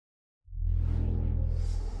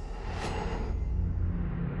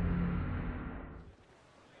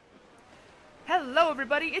Hello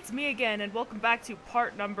everybody, it's me again, and welcome back to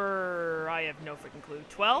part number, I have no freaking clue,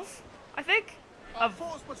 12, I think? Of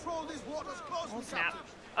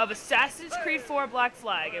Assassin's Creed 4 Black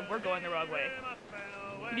Flag, and we're going the wrong way.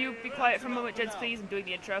 Can you be quiet for a moment, gents, please? I'm doing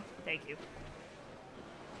the intro. Thank you.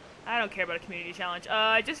 I don't care about a community challenge.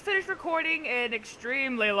 I just finished recording an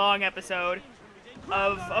extremely long episode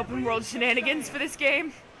of open world shenanigans for this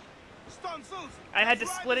game. I had to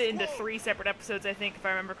split it into 3 separate episodes, I think, if I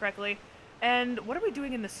remember correctly. And what are we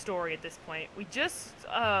doing in the story at this point? We just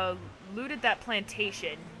looted that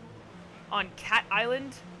plantation on Cat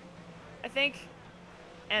Island, I think.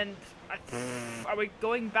 And are we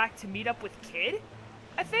going back to meet up with Kid?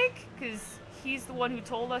 I think, because he's the one who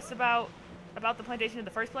told us about the plantation in the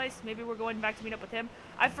first place. Maybe we're going back to meet up with him.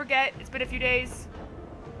 I forget. It's been a few days.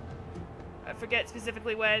 I forget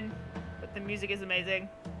specifically when, but the music is amazing.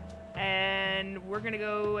 And we're gonna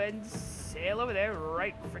go and sail over there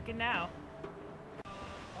right freaking now.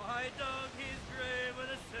 I dug his grave with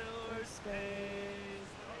a silver spade.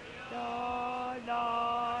 La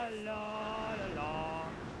la la la la.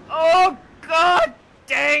 Oh god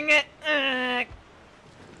dang it! Ugh.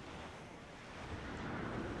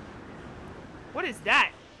 What is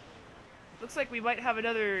that? Looks like we might have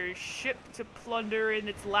another ship to plunder in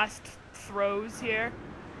its last throes here.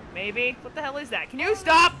 Maybe? What the hell is that? Can you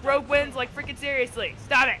stop? Rogue Winds, like freaking seriously.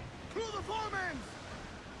 Stop it! Through the foremen!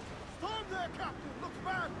 Storm there, Captain! Looks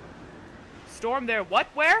bad! Storm there what?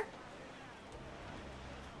 Where?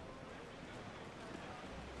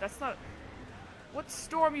 That's not... What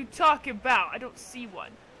storm you talking about? I don't see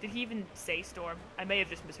one. Did he even say storm? I may have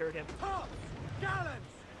just misheard him. Tops! Gallants!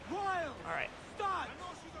 Royals! Alright. Start! I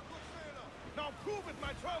know she's a good sailor! Now prove it,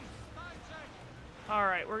 my trumps!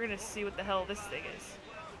 Alright, we're gonna see what the hell this thing is.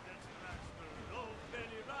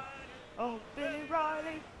 Oh, Billy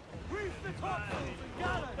Riley! Reef the topsails and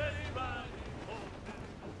gallants!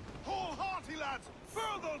 Whole hearty, lads!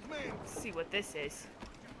 Furl those men! Let's see what this is.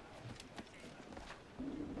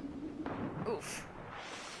 Oof.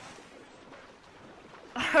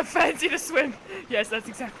 Fancy to swim! Yes, that's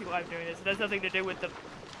exactly why I'm doing this. It has nothing to do with the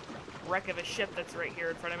wreck of a ship that's right here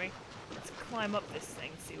in front of me. Let's climb up this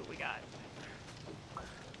thing, see what we got.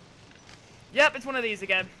 Yep, it's one of these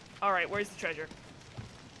again. Alright, where's the treasure?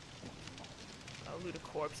 I'll loot a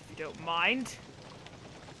corpse if you don't mind.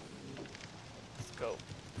 Let's go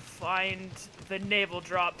find the naval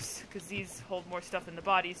drops, because these hold more stuff than the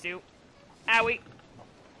bodies do. Owie!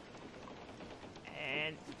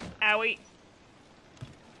 And owie!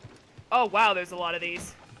 Oh wow, there's a lot of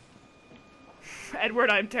these.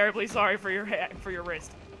 Edward, I'm terribly sorry for your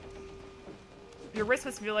wrist. Your wrist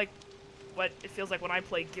must feel like what it feels like when I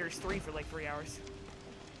play Gears 3 for like 3 hours.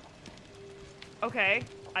 Okay,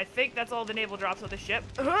 I think that's all the naval drops on the ship.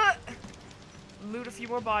 Loot a few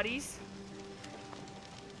more bodies.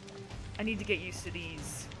 I need to get used to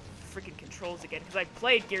these freaking controls again, because I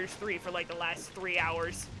played Gears 3 for like the last 3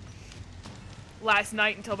 hours. Last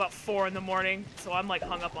night until about 4 in the morning, so I'm like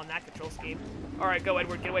hung up on that control scheme. Alright, go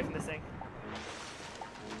Edward, get away from this thing.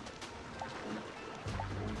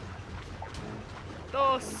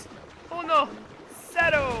 Dos, uno,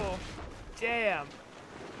 cero! Damn.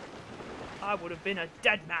 I would have been a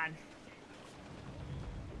dead man.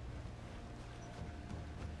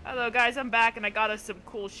 Hello guys, I'm back and I got us some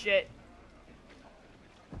cool shit.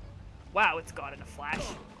 Wow, it's gone in a flash.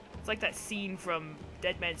 It's like that scene from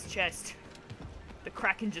Dead Man's Chest. The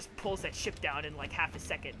Kraken just pulls that ship down in like half a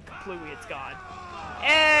second. Completely, it's gone.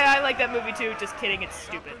 Eh, I like that movie too. Just kidding, it's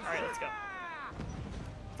stupid. Alright, let's go.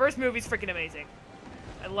 First movie's freaking amazing.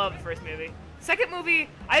 I love the first movie. Second movie,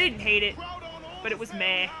 I didn't hate it, but it was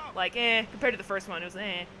meh. Like, eh, compared to the first one, it was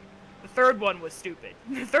eh. The third one was stupid.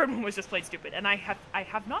 The third one was just plain stupid, and I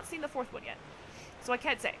have not seen the fourth one yet. So I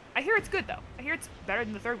can't say. I hear it's good, though. I hear it's better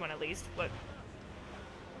than the third one, at least, but...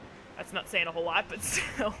 That's not saying a whole lot, but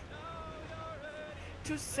still.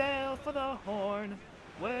 To sail for the Horn,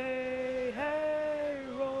 way, hey,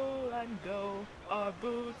 roll and go. Our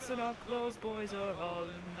boots and our clothes, boys, are all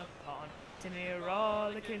in the pond. Timmy,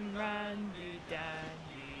 rollicking, Randy,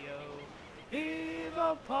 Dandy-o. Heave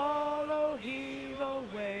Apollo, heave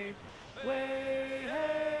away, way,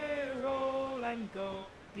 hey, roll and go.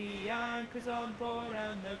 The anchor's on board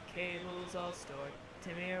and the cable's all stored.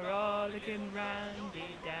 Timmy, rollicking,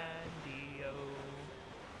 Randy, Dandy-o.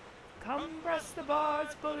 Come breast the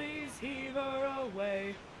bards, bullies, heave her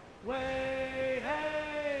away, way,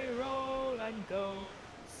 hey, roll and go.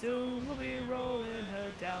 Soon we'll be rolling her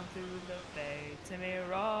down through the bay. Timmy,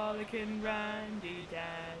 rollicking, Randy,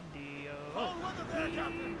 Dandy-o.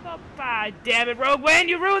 Ah, damn it, Rogue Wind,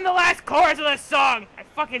 you ruined the last chorus of the song! I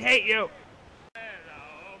fucking hate you!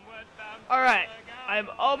 Alright, I'm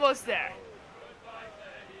almost there.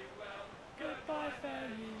 Goodbye, fare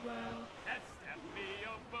you well.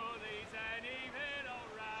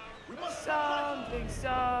 We must Something,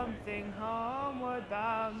 something, homeward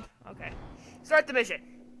bound. Okay. Start the mission.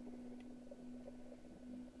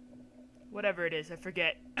 Whatever it is, I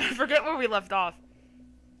forget. I forget where we left off.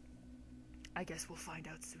 I guess we'll find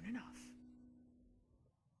out soon enough.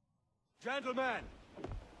 Gentlemen,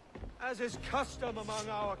 as is custom among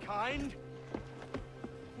our kind,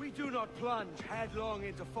 we do not plunge headlong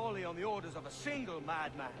into folly on the orders of a single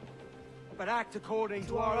madman, but act according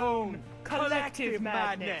to our own collective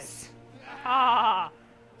madness. Ah!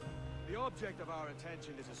 The object of our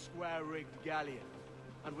attention is a square-rigged galleon,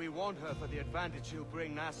 and we want her for the advantage she'll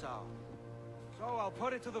bring Nassau. So I'll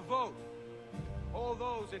put it to the vote. All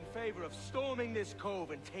those in favor of storming this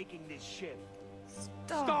cove and taking this ship.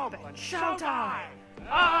 Stomp and shout aye!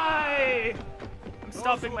 Aye! I'm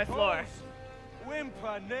stomping my floor. Oppose,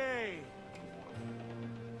 whimper nay.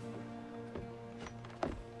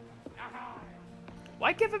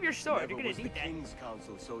 Why give him your sword? Never You're gonna was the need that. King's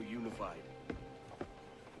Council so unified.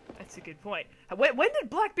 That's a good point. When did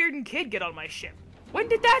Blackbeard and Kid get on my ship? When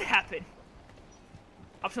did that happen?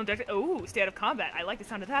 Optional deck. Oh, stay out of combat. I like the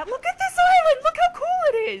sound of that. Look at this island! Look how cool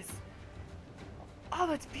it is! Oh,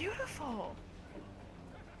 that's beautiful.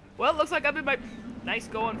 Well, it looks like I'm in my... Nice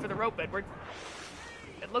going for the rope, Edward.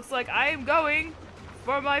 It looks like I am going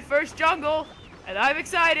for my first jungle, and I'm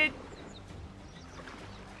excited.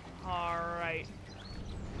 Alright.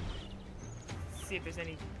 Let's see if there's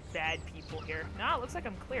any bad people here. No, it looks like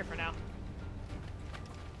I'm clear for now.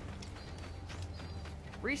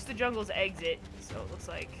 Reach the jungle's exit, so it looks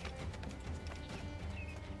like...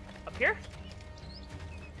 Up here?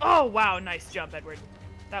 Oh, wow, nice jump, Edward.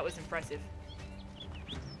 That was impressive.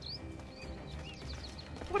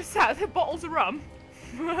 What is that? They're bottles of rum.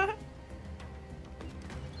 At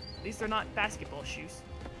least they're not basketball shoes.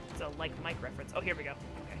 It's a like Mike reference. Oh, here we go.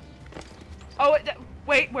 Okay. Oh,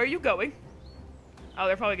 wait, where are you going? Oh,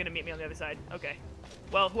 they're probably gonna meet me on the other side. Okay.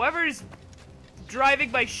 Well, whoever's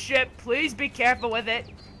driving my ship, please be careful with it.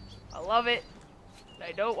 I love it.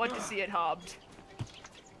 I don't want to see it harmed.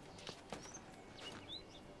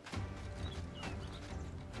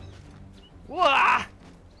 Wah!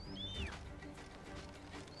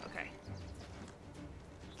 Okay.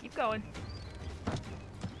 Keep going.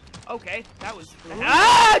 Okay, that was...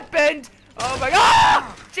 Ah! Bend! Oh my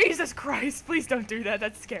god! Jesus Christ, please don't do that.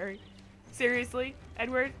 That's scary. Seriously?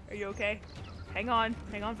 Edward, are you okay? Hang on.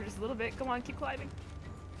 Hang on for just a little bit. Come on, keep climbing.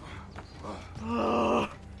 Oh,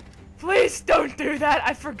 please don't do that.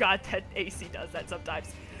 I forgot that AC does that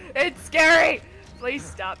sometimes. It's scary. Please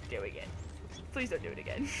stop doing it. Please don't do it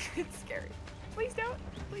again. It's scary. Please don't.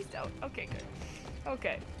 Please don't. Okay, good.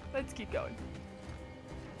 Okay, let's keep going.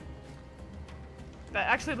 That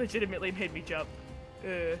actually legitimately made me jump.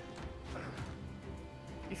 You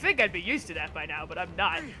think I'd be used to that by now, but I'm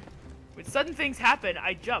not. When sudden things happen,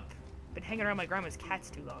 I jump. Been hanging around my grandma's cats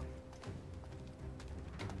too long.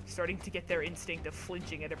 Starting to get their instinct of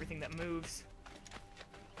flinching at everything that moves.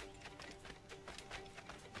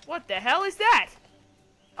 What the hell is that?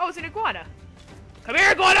 Oh, it's an iguana. Come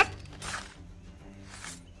here, iguana!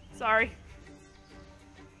 Sorry.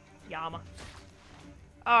 Yama.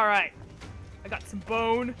 Alright. I got some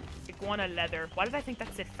bone. Iguana leather. Why did I think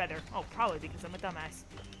that said feather? Oh, probably because I'm a dumbass.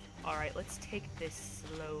 Alright, let's take this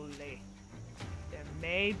slowly. There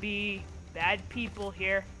may be bad people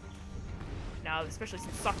here. Now, especially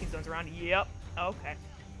since stalking zone's around. Yep. Okay.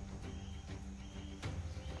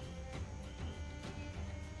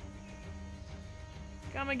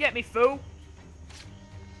 Come and get me, foo.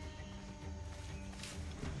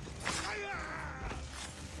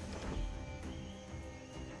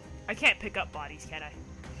 I can't pick up bodies, can I?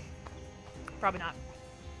 Probably not.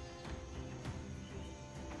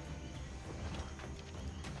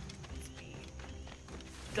 Let's be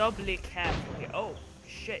doubly careful here. Oh,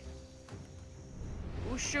 shit.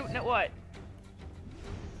 Who's shooting at what?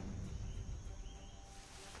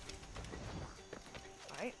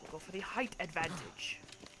 Alright, we'll go for the height advantage.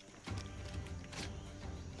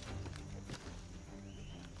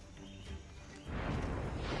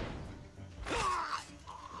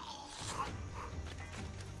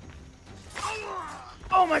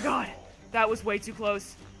 Oh my god! That was way too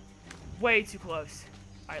close. Way too close.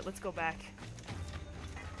 Alright, let's go back.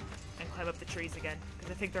 And climb up the trees again.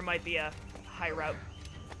 Because I think there might be a high route.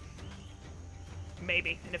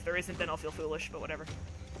 Maybe. And if there isn't, then I'll feel foolish, but whatever.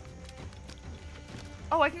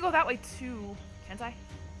 Oh, I can go that way too. Can't I?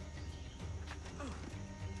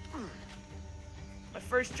 My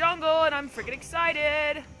first jungle, and I'm freaking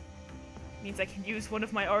excited! Means I can use one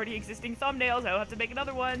of my already existing thumbnails. I don't have to make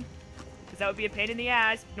another one. Because that would be a pain in the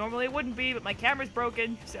ass. Normally it wouldn't be, but my camera's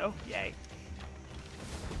broken, so yay.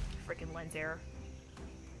 Freaking lens error.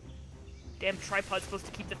 Damn tripod's supposed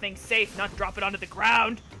to keep the thing safe, not drop it onto the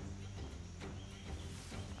ground.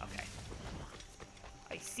 Okay.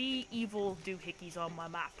 I see evil doohickeys on my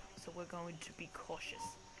map, so we're going to be cautious.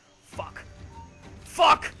 Fuck.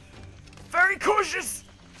 Fuck! Very cautious!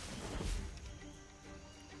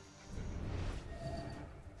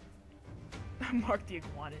 Mark the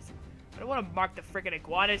iguanas. I don't want to mark the friggin'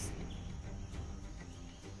 iguanas.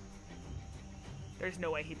 There's no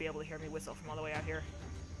way he'd be able to hear me whistle from all the way out here.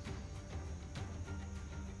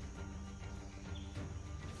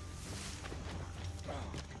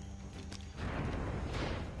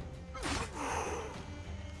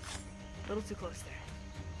 A little too close there.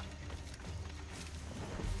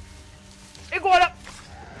 Iguana!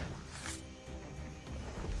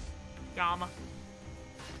 Yama.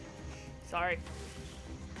 Sorry.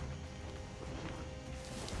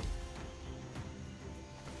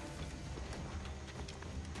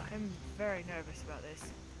 I'm very nervous about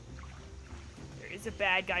this. There is a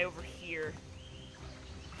bad guy over here.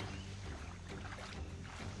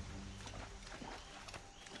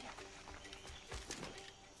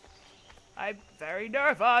 I'm very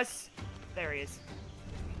nervous. There he is.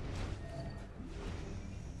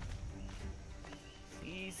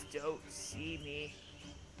 Please don't see me.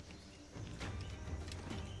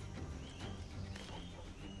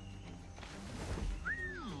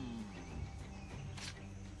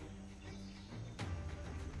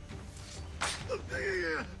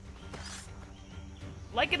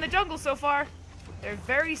 Like in the jungle so far, they're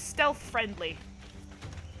very stealth friendly.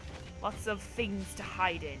 Lots of things to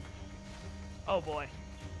hide in. Oh boy.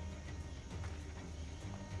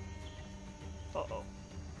 Uh-oh.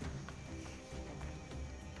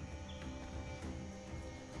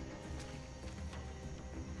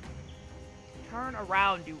 Turn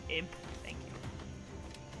around, you imp. Thank you.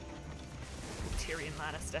 Tyrion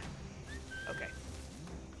Lannister. Okay.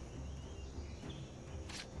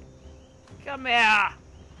 Come here!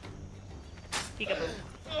 Peekaboo.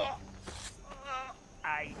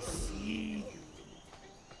 I see you.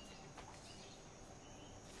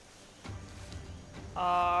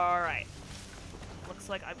 Alright. Looks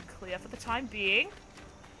like I'm clear for the time being.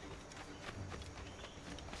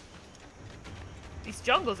 These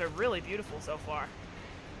jungles are really beautiful so far.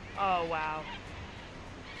 Oh, wow.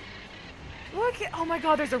 Look at- oh my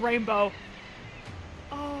god, there's a rainbow!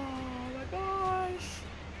 Oh my gosh.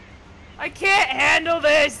 I can't handle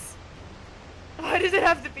this! Why does it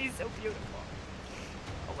have to be so beautiful?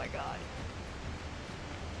 Oh my god.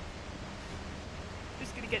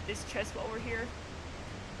 Just gonna get this chest while we're here.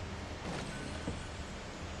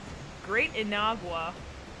 Great Inagua.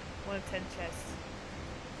 1 of 10 chests.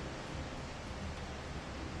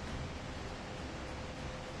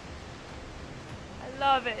 I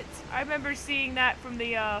love it. I remember seeing that from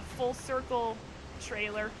the Full Circle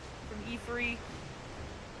trailer from E3.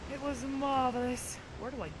 It was marvelous. Where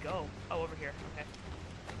do I go? Oh, over here. Okay.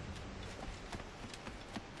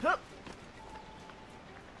 Hup.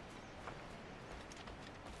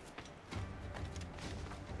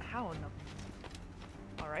 How in the...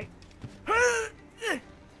 Alright.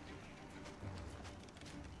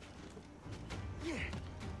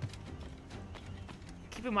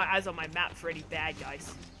 Keeping my eyes on my map for any bad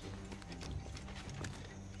guys.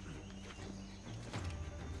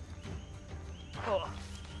 Oh.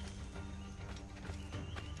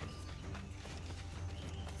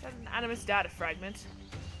 Is that an animus data fragment?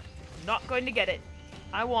 I'm not going to get it.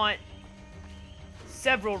 I want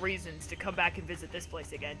several reasons to come back and visit this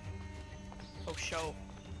place again. Oh, show.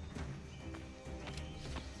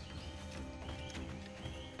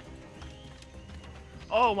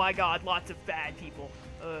 Oh my god, lots of bad people.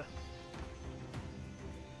 Ugh.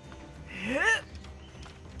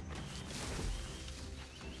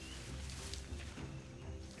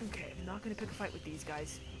 Okay, I'm not gonna pick a fight with these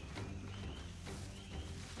guys.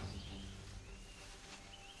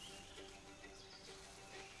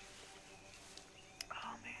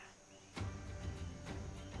 Oh man.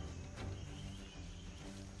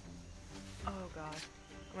 Oh god.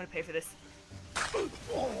 I'm gonna pay for this.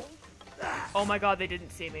 Oh my god, they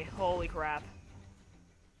didn't see me. Holy crap.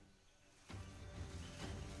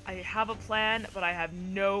 I have a plan, but I have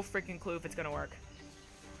no freaking clue if it's gonna work.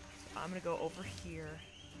 So I'm gonna go over here.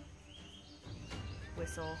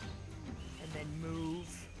 Whistle. And then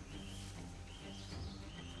move.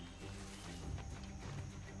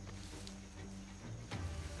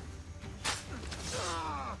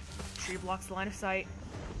 Tree blocks the line of sight.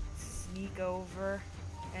 Sneak over.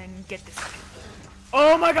 And get this.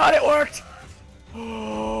 Oh my god, it worked!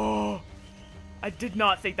 Oh, I did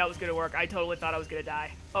not think that was gonna work. I totally thought I was gonna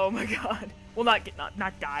die. Oh my god. Well, not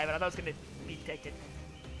die, but I thought I was gonna be detected.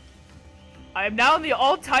 I am now in the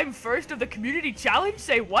all-time first of the community challenge?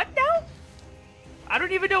 Say what now? I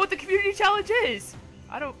don't even know what the community challenge is.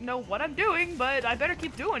 I don't know what I'm doing, but I better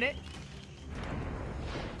keep doing it.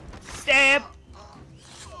 Stab!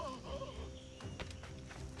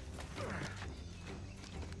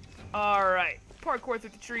 Alright. Parkour through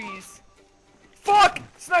the trees. Fuck!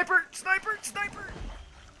 Sniper! Sniper! Sniper!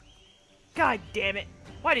 God damn it.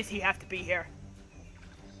 Why does he have to be here?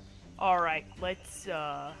 Alright, let's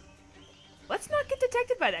not get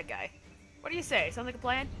detected by that guy. What do you say? Sounds like a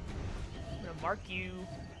plan? I'm gonna mark you,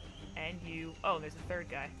 and you. Oh, there's a third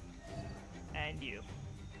guy. And you.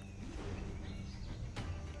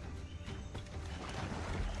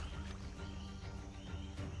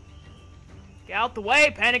 Get out the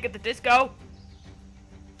way, Panic at the Disco!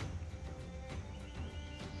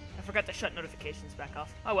 I forgot to shut notifications back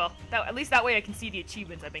off. Oh well, at least that way I can see the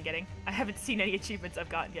achievements I've been getting. I haven't seen any achievements I've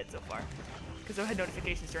gotten yet so far, because I had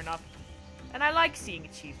notifications turned off. And I like seeing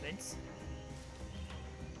achievements.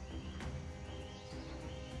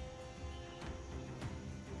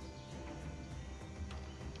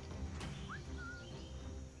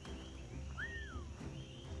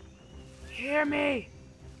 Hear me!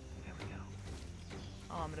 There we go.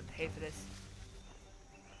 Oh, I'm gonna pay for this.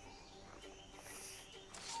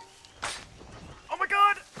 Oh my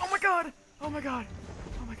god! Oh my god! Oh my god!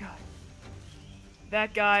 Oh my god.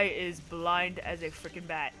 That guy is blind as a freaking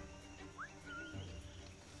bat.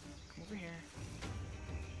 Come over here.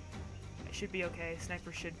 I should be okay.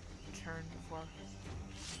 Sniper should turn before.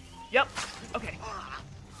 Yep. Okay.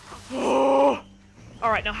 Oh!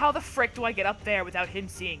 Alright, now how the frick do I get up there without him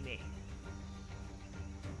seeing me?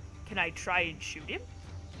 Can I try and shoot him?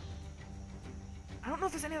 I don't know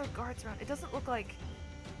if there's any other guards around. It doesn't look like...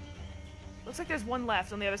 Looks like there's one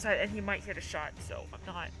left on the other side, and he might hit a shot, so I'm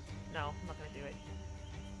not... No, I'm not gonna do it.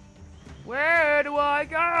 Where do I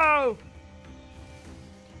go?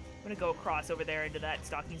 I'm gonna go across over there into that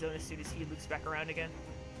stalking zone as soon as he loops back around again.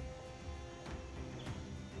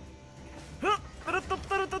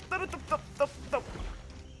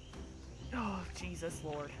 Oh, Jesus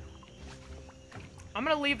Lord. I'm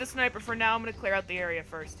gonna leave the sniper for now. I'm gonna clear out the area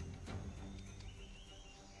first.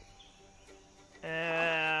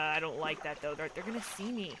 I don't like that though. They're gonna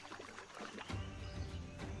see me.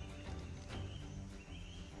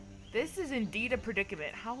 This is indeed a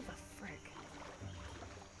predicament. How the frick?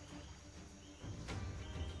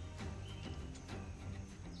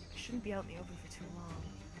 I shouldn't be out in the open for too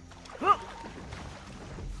long.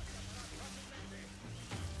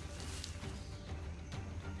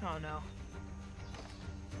 Oh no.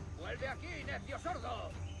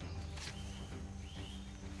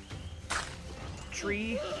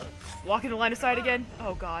 Tree. Walking the line of sight again?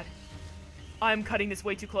 Oh god. I'm cutting this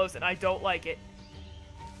way too close and I don't like it.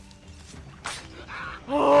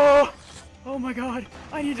 Oh! Oh my god.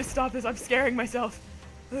 I need to stop this. I'm scaring myself.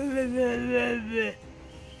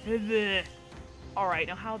 Alright,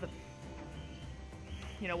 now how the...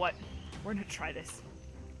 You know what? We're gonna try this.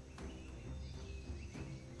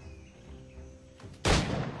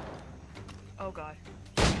 Oh god.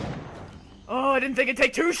 Oh, I didn't think it'd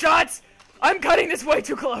take 2 shots! I'm cutting this way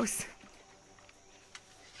too close!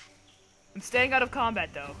 I'm staying out of combat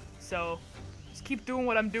though, so just keep doing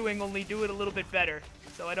what I'm doing, only do it a little bit better,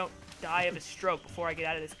 so I don't die of a stroke before I get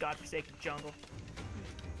out of this godforsaken jungle.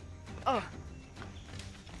 Oh.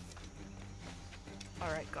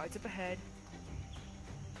 Alright, guards up ahead.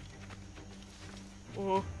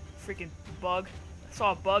 Oh, freaking bug. I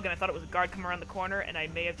saw a bug and I thought it was a guard coming around the corner and I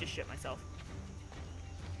may have just shit myself.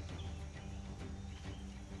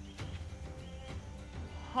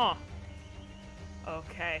 Huh.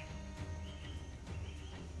 Okay.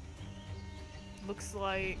 Looks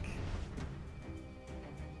like...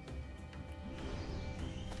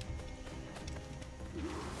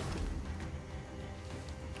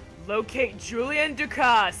 Locate Julian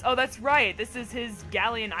Ducasse! Oh, that's right! This is his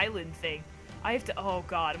Galleon Island thing. I have to... Oh,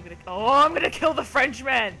 God. I'm gonna kill the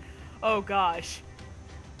Frenchman! Oh, gosh.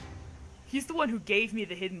 He's the one who gave me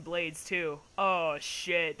the hidden blades, too. Oh,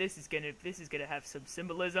 shit. This is gonna have some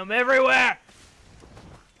symbolism everywhere!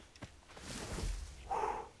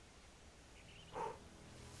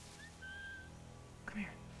 Come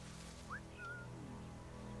here.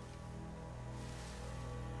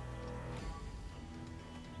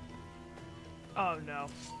 Oh, no.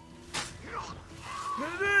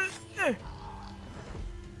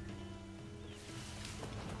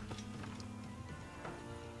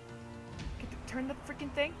 turn the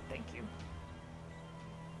freaking thing? Thank you.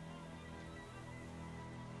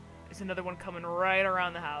 There's another one coming right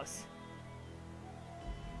around the house.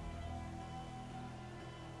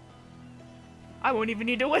 I won't even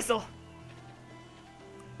need to whistle.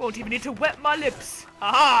 Won't even need to wet my lips.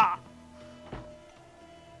 Aha!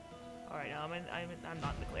 Alright, now I'm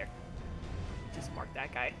not in the clear. Just mark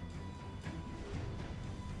that guy.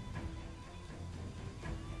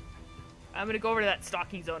 I'm gonna go over to that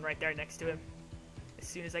stalking zone right there next to him. As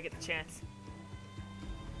soon as I get the chance.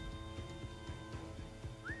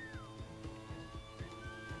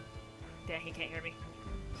 Dang, he can't hear me.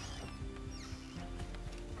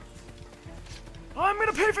 I'm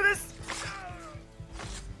gonna pay for this!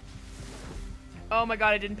 Oh my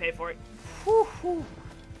god, I didn't pay for it. Whew, whew.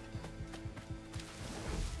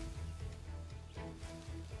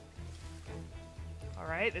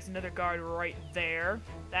 Alright, there's another guard right there.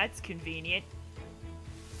 That's convenient.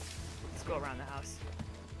 Let's go around the house.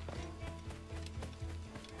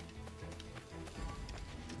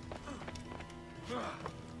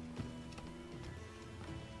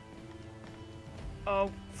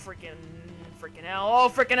 Oh, freaking hell. Oh,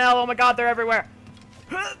 freaking hell. Oh my god, they're everywhere.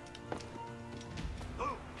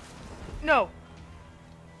 No.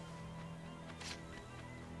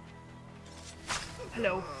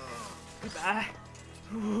 Hello. Goodbye.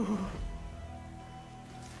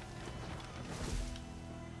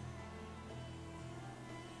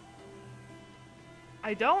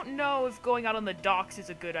 I don't know if going out on the docks is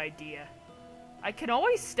a good idea. I can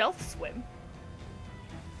always stealth swim.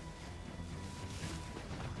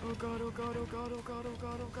 Oh god, oh god, oh god, oh god, oh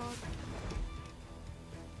god, oh god.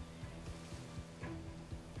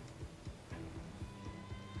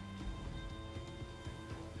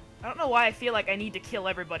 I don't know why I feel like I need to kill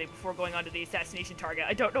everybody before going on to the assassination target.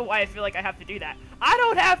 I don't know why I feel like I have to do that. I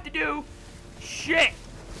don't have to do shit!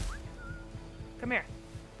 Come here.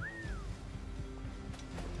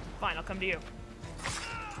 Fine, I'll come to you.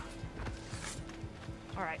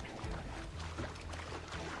 Alright.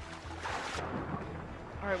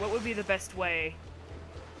 Alright, what would be the best way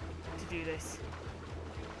to do this?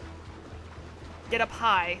 Get up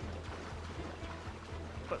high.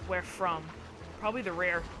 But where from? Probably the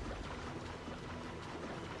rear.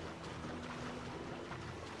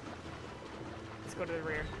 Let's go to the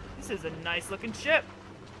rear. This is a nice looking ship.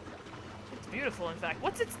 It's beautiful, in fact.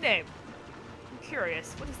 What's its name? I'm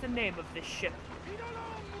curious. What is the name of this ship?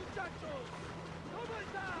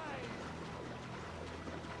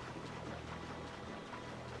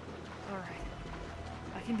 Alright.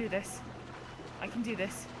 I can do this. I can do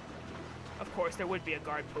this. Of course, there would be a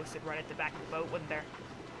guard posted right at the back of the boat, wouldn't there?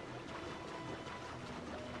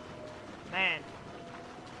 Man.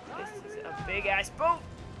 This is a big-ass boat!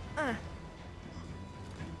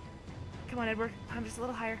 Come on, Edward. I'm just a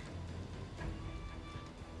little higher.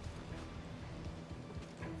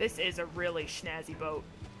 This is a really snazzy boat.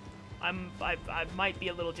 I might be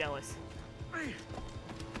a little jealous.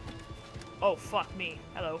 Oh, fuck me.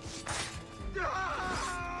 Hello.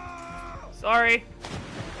 Sorry.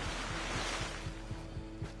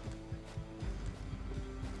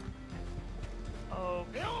 Oh.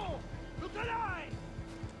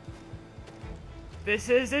 This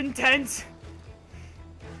is intense.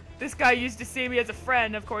 This guy used to see me as a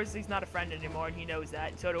friend. Of course, he's not a friend anymore, and he knows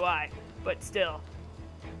that. So do I. But still,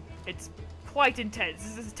 it's quite intense.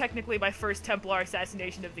 This is technically my first Templar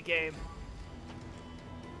assassination of the game.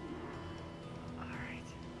 Alright.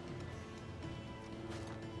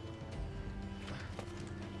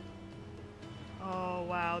 Oh,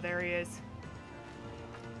 wow, there he is.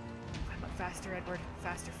 Climb up faster, Edward.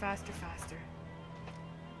 Faster, faster, faster.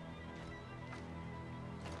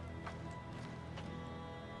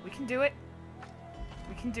 We can do it.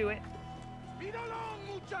 We can do it. Go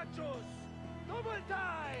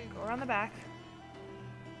around the back.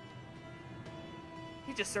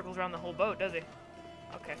 He just circles around the whole boat, does he?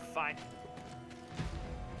 Okay, fine.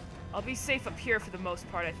 I'll be safe up here for the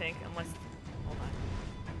most part, I think, unless... Hold on.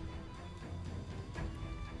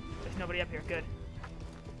 There's nobody up here. Good.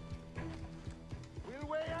 We'll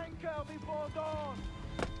weigh anchor before dawn.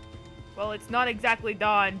 Well, it's not exactly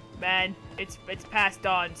dawn, man. It's past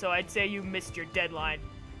dawn, so I'd say you missed your deadline.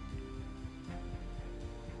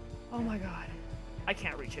 Oh my god. I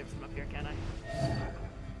can't reach him from up here, can I?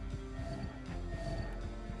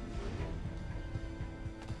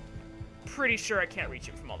 Pretty sure I can't reach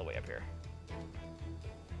him from all the way up here.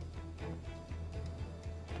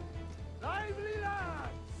 Lively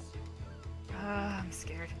lads! I'm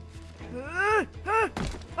scared.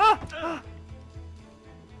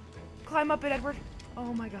 Climb up it, Edward.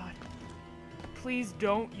 Oh my god. Please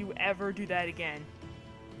don't you ever do that again.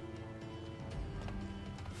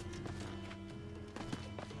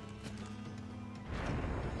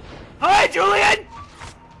 Hi, Julian!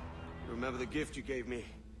 Remember the gift you gave me?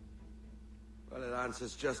 Well, it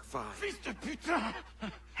answers just fine. Fils de putain!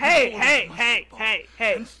 Hey!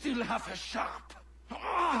 And still half a sharp.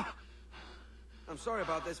 Ah! I'm sorry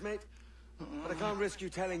about this, mate. But I can't risk you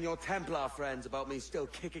telling your Templar friends about me still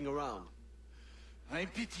kicking around. I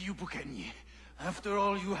pity you, Boucanier. After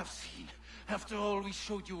all you have seen, after all we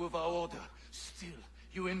showed you of our order, still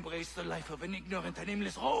you embrace the life of an ignorant and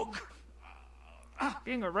aimless rogue.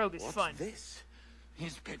 Being a rogue is What's fun. this?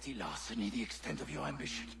 Is petty larceny the extent of your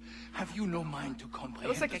ambition? Have you no mind to comprehend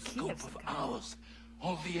looks like the a key scope of some of kind. ours?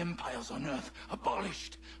 All the empires on Earth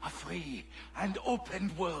abolished, a free and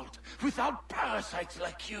open world without parasites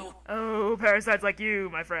like you. Oh, parasites like you,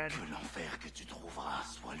 my friend. Que l'enfer que tu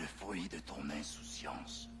trouveras soit le fruit de ton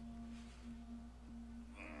insouciance.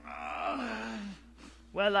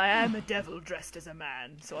 Well, I am a devil dressed as a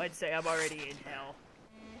man, so I'd say I'm already in hell.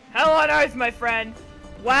 Hell on earth, my friend!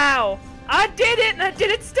 Wow! I did it, and I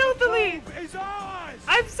did it stealthily! It's ours!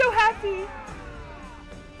 I'm so happy!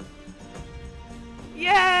 Yay!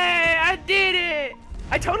 I did it!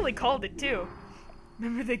 I totally called it, too.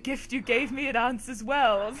 Remember the gift you gave me? It answers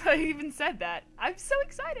well. I even said that. I'm so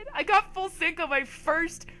excited. I got full sync on my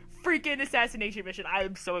first freaking assassination mission. I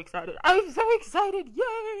am so excited. I'm so excited!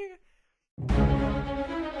 Yay!